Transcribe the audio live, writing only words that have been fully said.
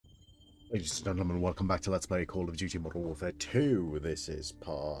Ladies and gentlemen, welcome back to Let's Play Call of Duty Modern Warfare 2. This is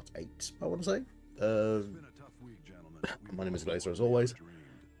part 8, I want to say. My name is Laser, as always.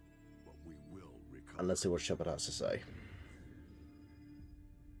 And let's see what Shepard has to say.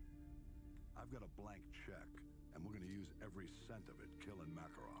 I've got a blank check, and we're going to use every cent of it killing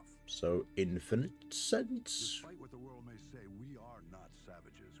Makarov. So, infinite sense? Despite what the world may say, we are not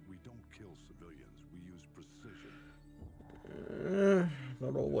savages. We don't kill civilians. We use precision.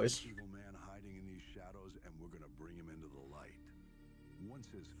 Not always. Evil man hiding in these shadows, and we're going to bring him into the light. Once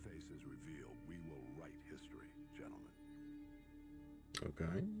his face is revealed, we will write history, gentlemen.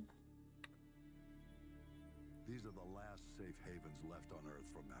 Okay. These are the last safe havens left on Earth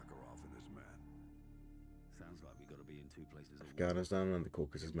for Makarov and his men. Sounds like we got to be in two places at once. Afghanistan and the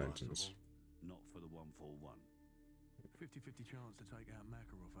Caucasus Mountains. Not for the 141. 50-50 chance to take out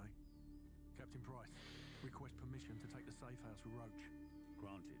Makarov, eh? Captain Price, request permission to take the safehouse with Roach.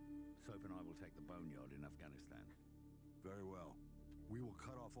 Granted. Soap and I will take the boneyard in Afghanistan. Very well. We will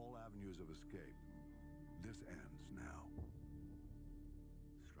cut off all avenues of escape. This ends now.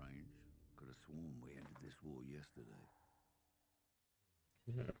 Strange. Could have sworn we ended this war yesterday.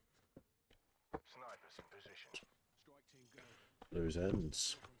 Yeah. Snipers in position. Strike team go. Loose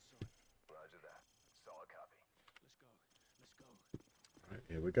ends. Roger that. Solid copy. Let's go. Let's go. Alright,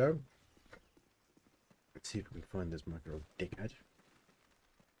 here we go. Let's see if we can find this Makarov dickhead.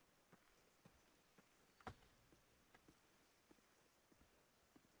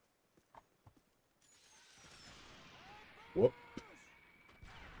 Whoop.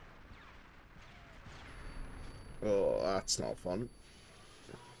 Oh, that's not fun.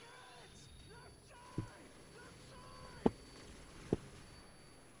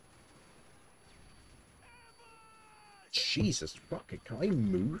 Jesus fucking, can I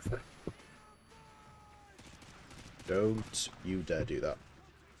move? Don't you dare do that.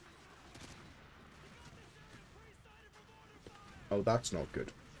 Oh, that's not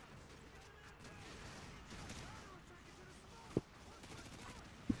good.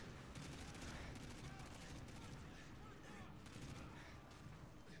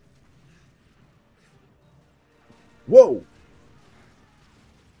 Whoa!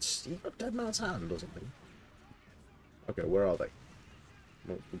 You got Dead Man's Hand or something. Okay, where are they?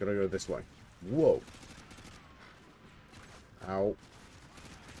 Well, we're gonna go this way. Whoa! Ow.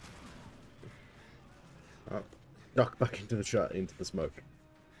 Oh, duck back into the shot, into the smoke.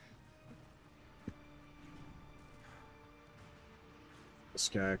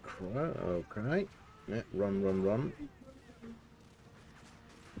 Scarecrow, okay. Yeah, run, run, run.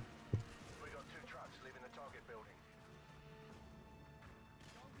 We got two trucks leaving the target building.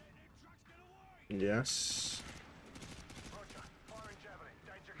 Yes. Roger. Firing javelin.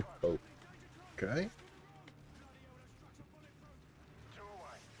 Danger close. Okay. Two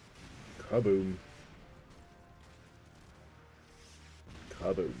away. Kaboom.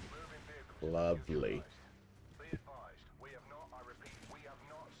 Kaboom. Moving vehicles. Lovely. Be advised, we have not, I repeat, we have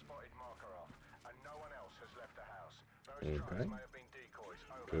not spotted Makarov, and no one else has left the house. Those trucks Okay. may have been decoys.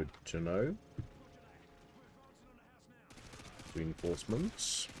 Over. Good to know.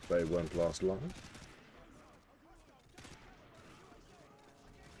 Reinforcements. They won't last long.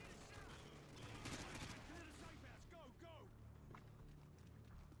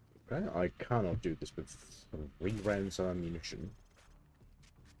 Okay, I cannot do this with 3 rounds of ammunition.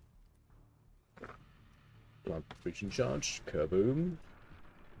 Plant breaching charge. Kaboom.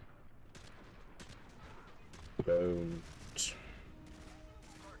 Don't.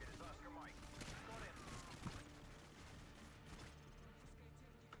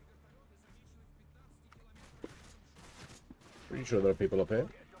 Pretty sure there are people up here. Got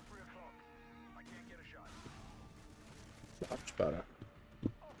 3 o'clock. I can't get a shot. Much better.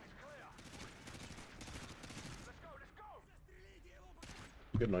 Off is clear. Let's go, let's go!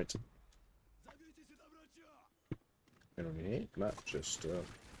 Good night. Anyone here? That just,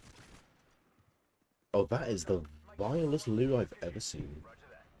 Oh, that is the vilest loot I've ever seen. Roger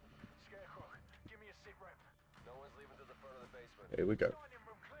that. Scarecrow, give me a sit rep. No one's leaving to the front of the basement. Here we go. Dining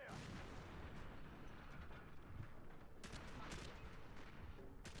room clear.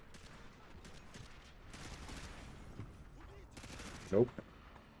 Nope.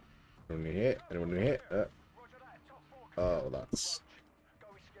 Anyone in here? Anyone in here? Roger that. Top 4 Oh, that's Go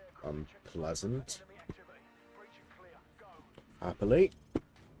with Scarecrow. unpleasant. Enemy activity. Breach and clear. Go. Happily.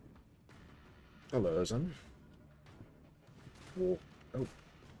 Hello, son. Oh, oh,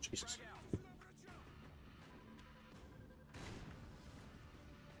 Jesus.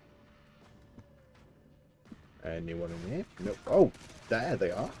 Anyone in here? Nope. Oh, there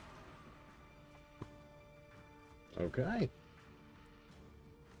they are. Okay.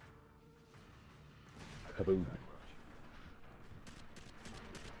 Kaboom.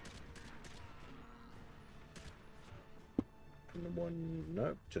 And one,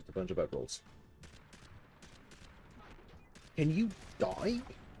 no, just a bunch of bedrolls. Can you die?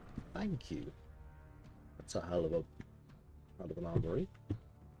 Thank you. That's a hell of an armory.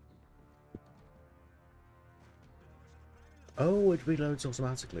 Oh, it reloads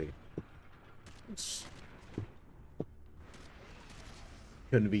automatically. It's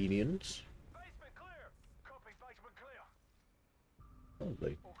convenient. Basement clear. Copy, basement clear.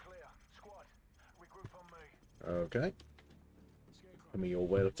 Lovely. All clear. Squad, regroup on me. Okay. Come your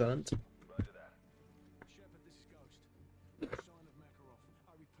way, Lieutenant. Roger that. Shepard, this is Ghost. No sign of Makarov.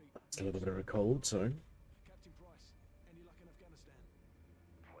 I repeat. It's a little bit of a cold, so. Captain Price, any luck in Afghanistan?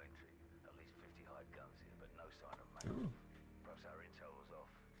 Plenty. At least 50 hide guns here, but no sign of Makarov. Oh. Perhaps our intel was off.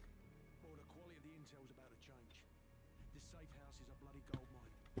 Well, the quality of the intel's about to change. This safe house is a bloody gold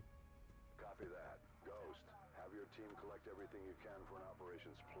mine. Copy that. Ghost, have your team collect everything you can for an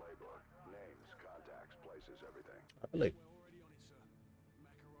operations playbook. Names, contacts, places, everything. Lovely. We're already on it, sir.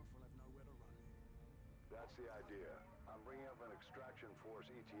 Makarov will have nowhere to run. That's the idea. I'm bringing up an extraction force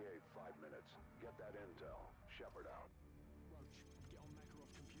ETA 5 minutes. Get that intel. Shepard out. Roach, get on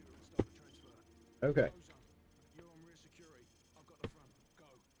Makarov's computer and start the transfer. Okay. Ozone, you're on rear security. I've got the front. Go.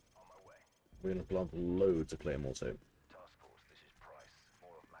 On my way. We're gonna plant loads of claymores here. Task force, this is Price.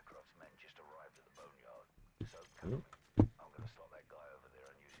 More of Makarov's men just arrived at the boneyard. So, Hmm. I'm gonna slot that guy over there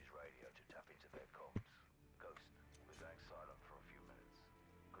and use his radio to tap into their comms. Ghost, we're going silent for a few minutes.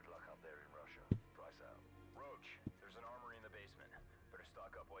 Good luck up there in Russia. Price out. Roach, there's an armory in the basement. Better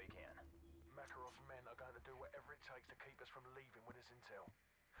stock up while you can. Makarov's men are going to do whatever it takes to keep us from leaving with this intel.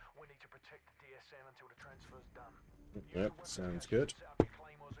 We need to protect the DSN until the transfer's done. Yep, sounds good. Set up your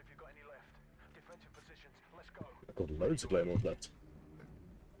claymores if you've got any left. Defensive positions, let's go. I've got loads of claymores left.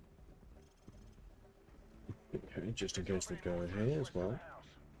 Okay, just in case they go here as well.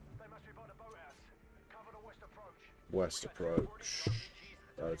 They must be by the boathouse. Cover the west approach. West approach.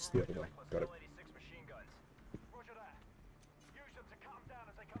 It's the other way. Got it. 86 machine guns. Roger that. Use them to cut them down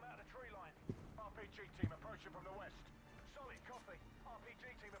as they come out of the tree line. RPG team approaching from the west. Solid copy. RPG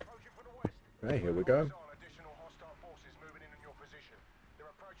team approaching from the west. Okay, here we go. Additional hostile forces moving in your position.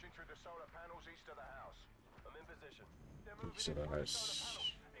 They're approaching through the solar panels east of the house. I'm in position. They're moving East of the in through house. solar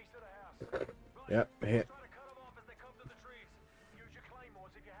panels east of the house. Yep, here. Try to cut them off as they come to the trees. Use your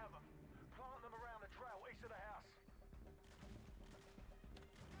claymores if you have them. Plant them around the trail east of the house.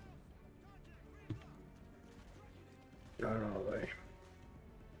 Where are they?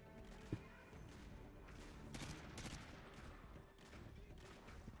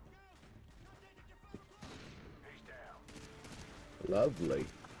 He's down. Lovely.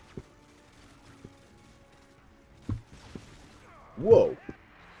 Whoa!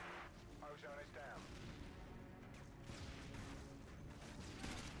 Ozone is down.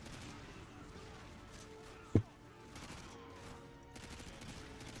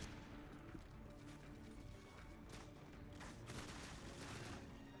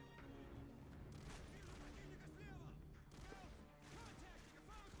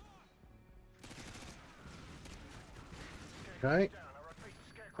 Okay. Down. I repeat,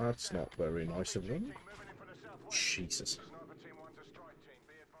 Scarecrow. That's not very nice of them. Moving in from the southwest. Jesus. Sniper team wants a strike team.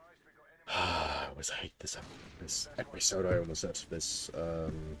 Be advised, we got enemy. I always hate this episode. I almost said this,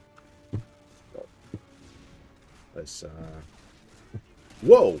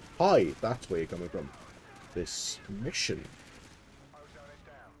 whoa! Hi! That's where you're coming from. This mission. Ozone is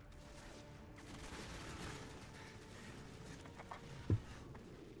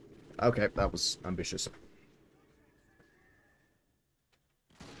down. Okay, that was ambitious.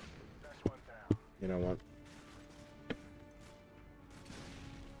 That's one down. You know what?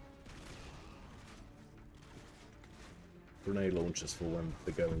 Grenade launchers for when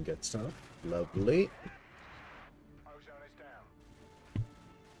the going gets tough. Lovely. Ozone is down.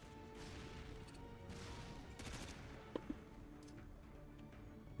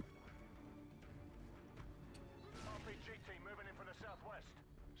 RPG team moving in from the southwest.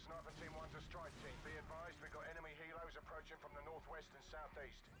 Sniper team wants a strike team. Be advised, we got enemy helos approaching from the northwest and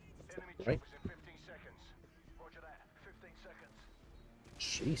southeast. Enemy Right. choppers in 15 seconds. Roger that. 15 seconds.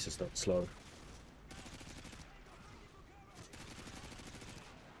 Jesus, that's slow.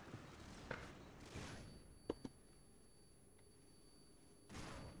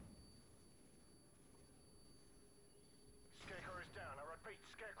 Scarecrow is down. I repeat,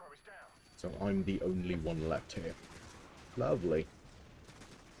 Scarecrow is down. So I'm the only one left here. Lovely.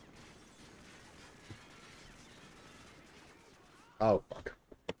 Oh, fuck.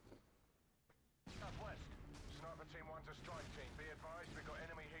 Southwest. Sniper team wants a strike team. Be advised, we got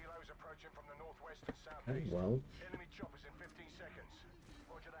enemy helos approaching from the northwest northwest and Okay, southeast. well. Enemy choppers in 15 seconds.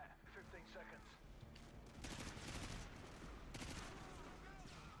 Roger that. 15 seconds.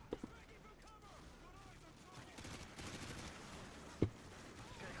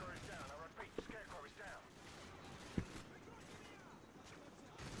 Scarecrow is down. I repeat, Scarecrow is down.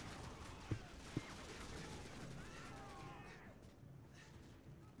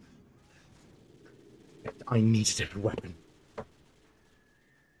 I need a different weapon.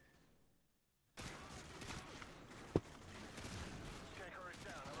 Scarecrow is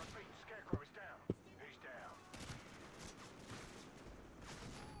down. I repeat, Scarecrow is down. He's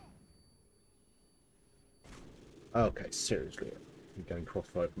down. Okay, seriously. I'm getting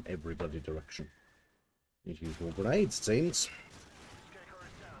crossfire from every bloody direction. Need to use more grenades, it seems. Scarecrow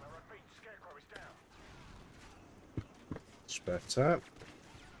is down. I repeat, Scarecrow is down. Much better.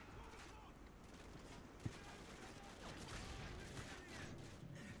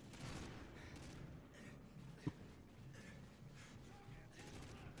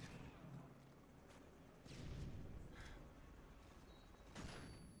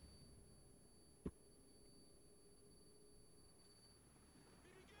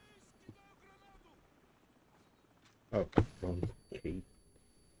 Oh, wrong key.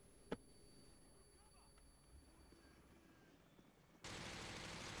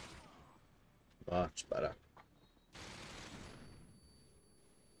 Much better.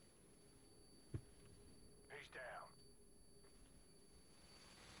 He's down.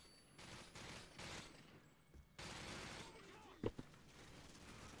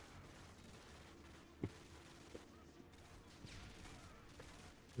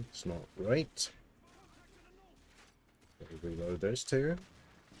 It's not right. Reload those two.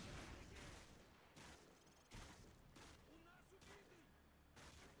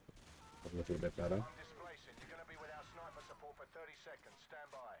 A little bit better. I'm displacing. You're going to be without sniper support for 30 seconds. Stand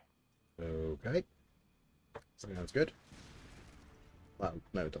by. Okay. Sounds good. Well,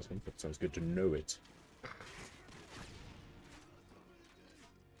 no it doesn't, but sounds good to know it.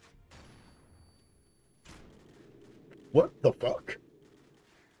 What the fuck?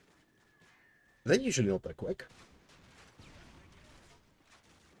 They're usually not that quick.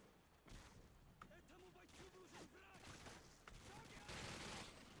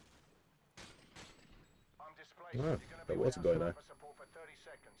 I'm displacing. Oh, You're going to there be was a without guy there. sniper support for 30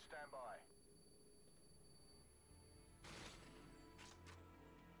 seconds. Stand by.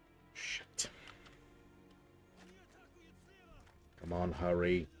 Shit. Come on,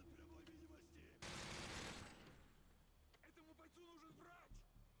 hurry.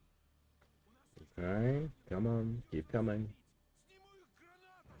 Okay, come on, keep coming.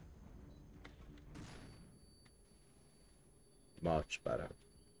 Much better.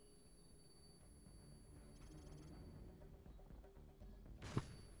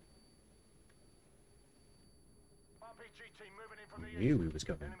 RPG team moving in from the Knew east. he was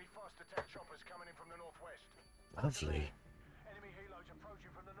coming. Enemy fast attack choppers coming in from the northwest. Lovely. Enemy helos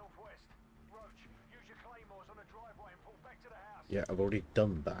approaching from the northwest. Roach, use your claymores on the driveway and pull back to the house. Yeah, I've already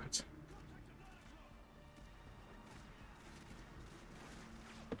done that.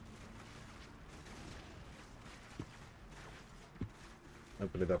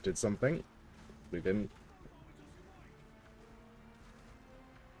 Hopefully that did something. We didn't.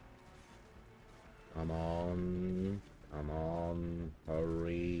 Come on. Come on.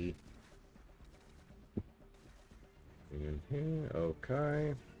 Hurry. In here.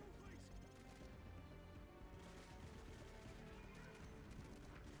 Okay.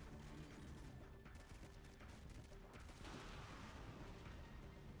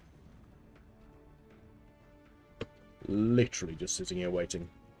 Literally just sitting here waiting.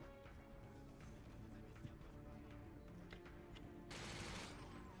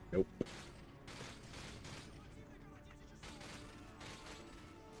 Nope.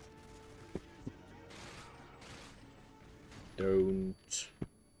 Don't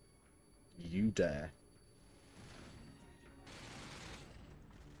you dare.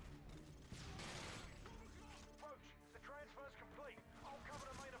 Roach, the transfer's complete. I'll cover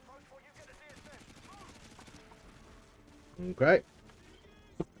the main approach while you get the DSM. Okay.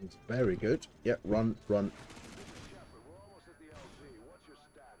 That's very good. Yeah, run, run. Shepard, we're almost at the LZ. What's your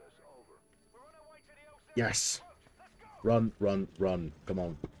status? Over. We're on our way to the LZ. Yes. Roach, let's go. Run, run, run. Come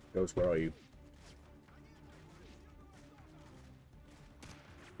on. Ghost, where are you?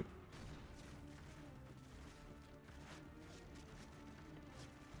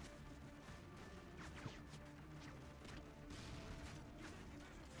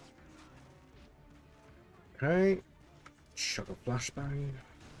 Okay. Chuck a flashbang.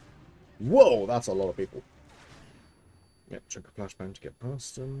 Whoa, that's a lot of people. Yep, chuck a flashbang to get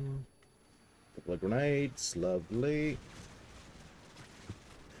past them. Couple of grenades, lovely.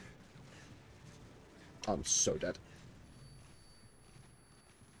 I'm so dead.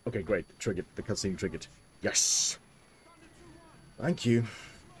 Okay, great. Triggered. The cutscene triggered. Yes! Thank you.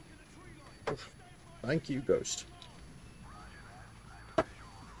 Thank you, Ghost.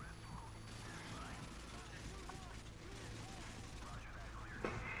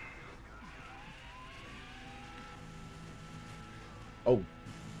 Oh,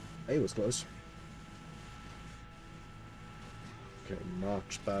 he was close. Okay,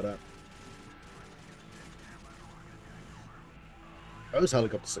 much better. Those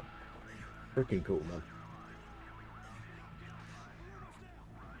helicopters are freaking cool, man.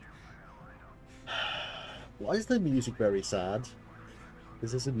 Why is the music very sad?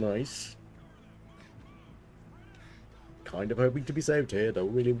 This isn't nice. Kind of hoping to be saved here.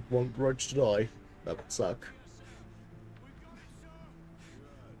 Don't really want Roach to die. That would suck.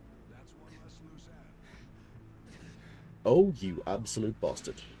 Oh, you absolute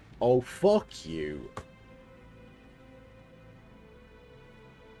bastard. Oh, fuck you.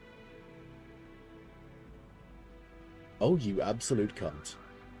 Oh, you absolute cunt.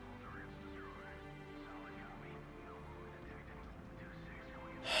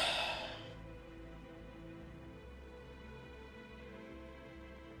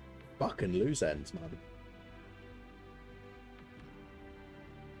 Fucking loose ends, man.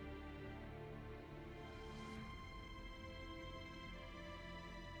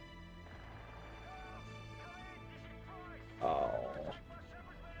 Oh.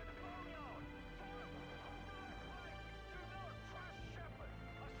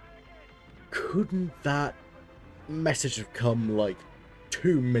 Couldn't that message have come like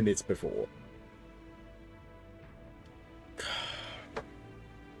 2 minutes before?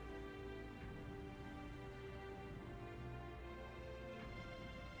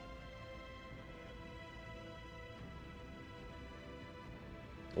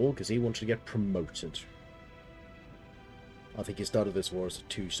 All because he wanted to get promoted. I think he started this war as a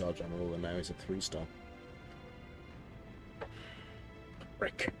 2-star general and now he's a 3-star.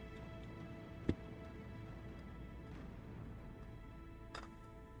 Frick.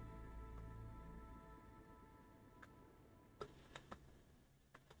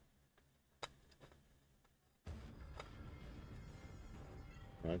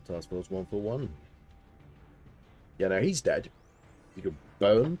 Right, task force 1 for 1. Yeah, no, he's dead. You got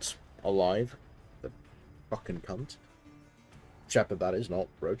burnt alive. The fucking cunt. Shepard, that is, not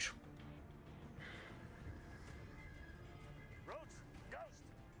Roach. Roach, Ghost,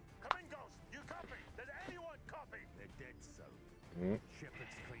 come in, Ghost. You copy? Does anyone copy? They're dead, so.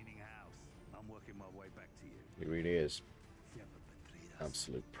 Shepard's cleaning house. I'm working my way back to you. He really is. Shepard betrayed us.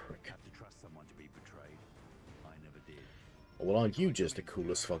 Absolute prick. Have to trust someone to be betrayed. I never did. Well, aren't you just the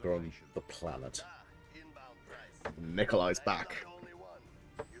coolest fucker on the planet? Inbound price. Nikolai's back. The only one.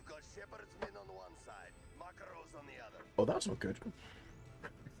 You got Shepard's men on one side, Makarov's on the other. Oh, that's not good.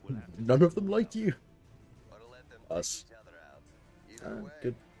 We'll have to None of them like you. or to let them Us. take each other out. Either way,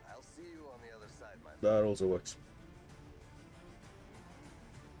 Good. I'll see you on the other side, my friend. That also works.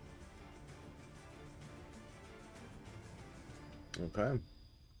 Okay.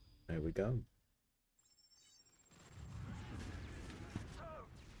 There we go. So,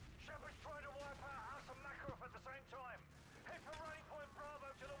 Shepard's trying to wipe out us and Makarov at the same time. Head for Rally Point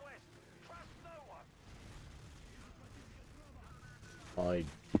Bravo to the west. Trust no one.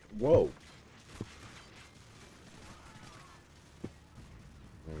 Whoa.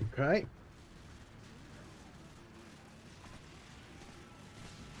 Okay.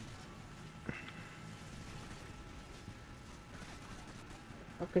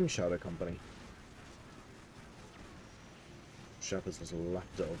 Fucking Shadow Company. Shepherds as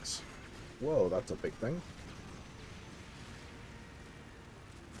lapdogs. Whoa, that's a big thing.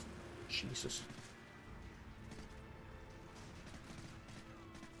 Jesus.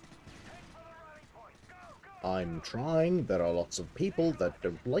 I'm trying. There are lots of people that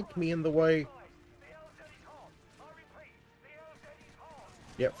don't like me in the way.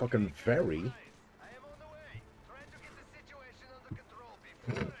 Yeah, fucking very.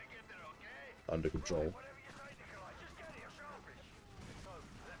 Under control.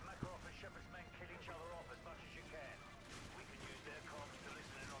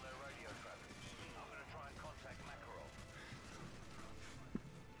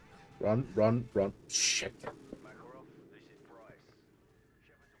 Run, run, run. Shit. Makarov, this is Price.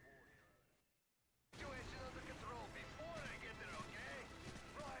 Shepard's a war hero. Situation under control before I get there, okay?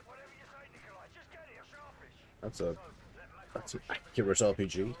 Right, whatever you say, Nikolai. Just get here, sharpish. That's an accurate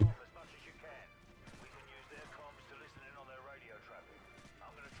RPG. As much as you can. We can use their comms to listen in on their radio traffic.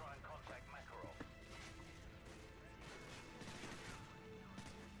 I'm gonna try and contact Makarov.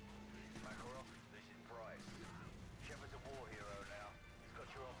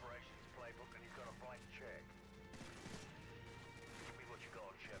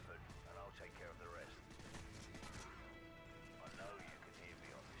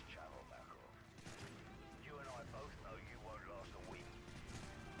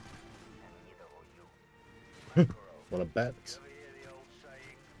 Wanna bet? You ever hear the old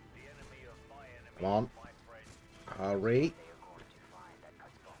saying, the enemy of my enemy Come on. is my friend? Hurry. They are going to find that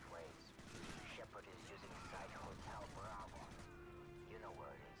cuts both ways. Shepard is using Site Hotel Bravo. You know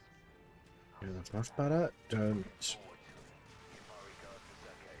where it is. Yeah, that's much better. Don't. My regards to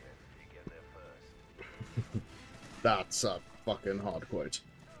Sakayev if you get there first. That's a fucking hard quote.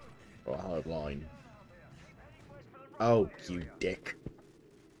 Or a hard line. Oh, you dick.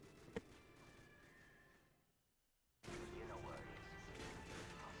 You know where it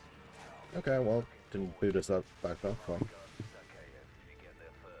is. Okay, well, didn't boot us up back up. Fine. Sakayev if you get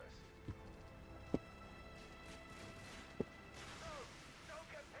there first. Don't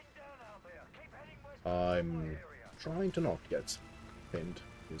get pinned down out there. Keep heading west. I'm trying to not get pinned.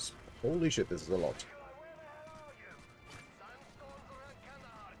 Because holy shit, this is a lot. Where the hell are you? Sandstorms around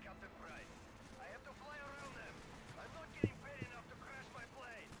Kandahar, Captain Price. I have to fly around them. I'm not getting paid enough to crash my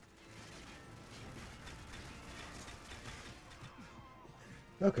plane.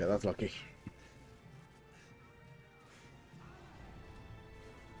 Okay, that's lucky.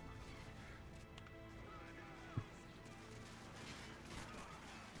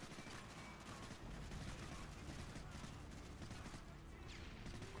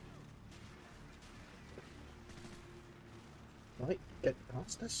 Right, get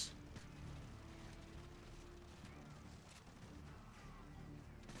past this.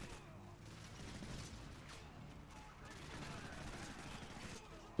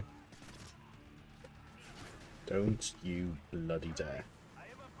 Don't you bloody dare.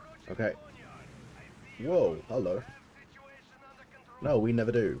 Okay. Whoa, hello. No, we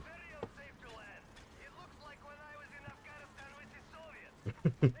never do.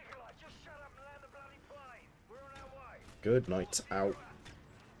 Good night. Out.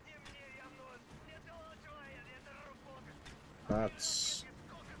 That's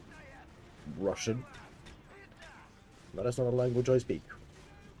Russian. That is not a language I speak.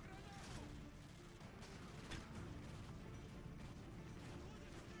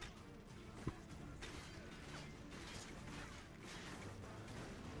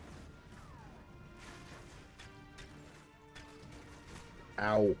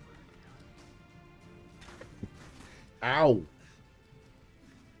 Ow. Ow!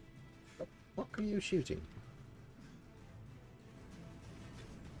 The fuck are you shooting?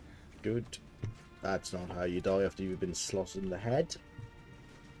 Good. That's not how you die after you've been slotted in the head.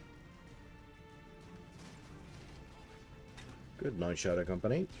 Good night, Shadow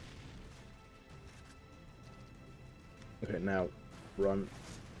Company. Okay, now run.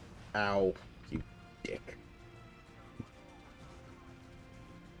 Ow, you dick.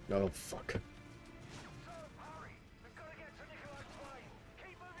 Oh, fuck.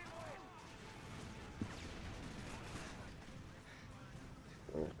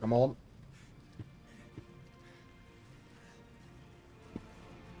 Oh, come on.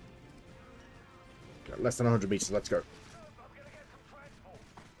 Got less than 100 meters, let's go.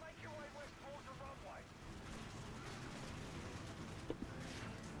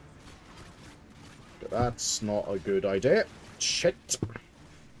 That's not a good idea. Shit.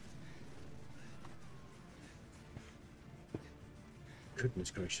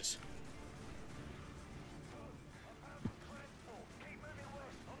 Goodness gracious.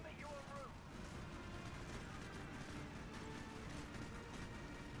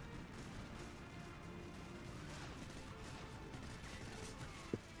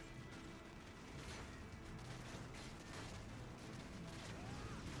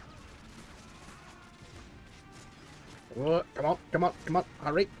 Come on, come on, come on,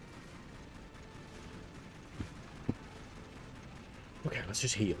 hurry. Okay, let's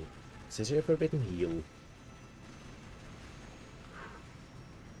just heal. Sit here for a bit and heal.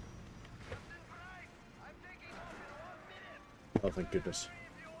 Oh, thank goodness.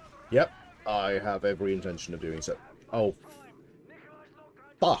 Yep, I have every intention of doing so. Oh,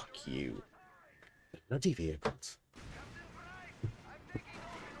 fuck you. Bloody vehicles.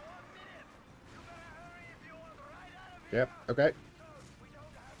 Yep, okay.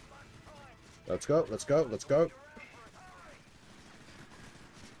 Let's go, let's go, let's go.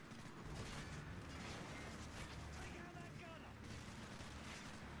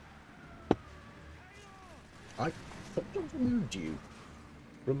 I thought I removed you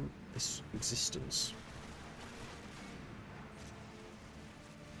from this existence.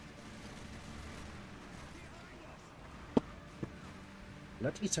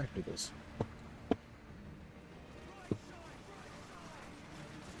 Bloody technicals.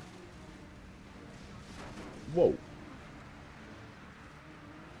 Whoa.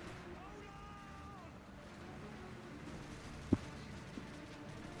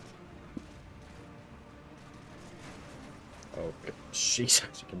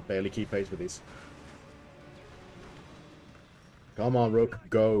 Jesus, you can barely keep pace with these. Come on, Rook,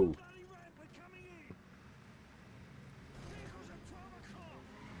 go.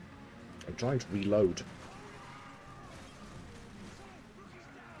 I'm trying to reload.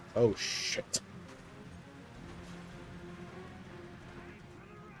 Oh, shit.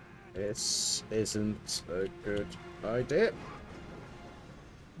 This isn't a good idea.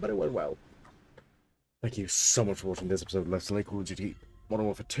 But it went well. Thank you so much for watching this episode of Let's Play Call of Duty Modern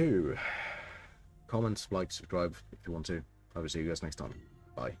Warfare 2. Comment, like, subscribe if you want to. I will see you guys next time.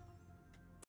 Bye.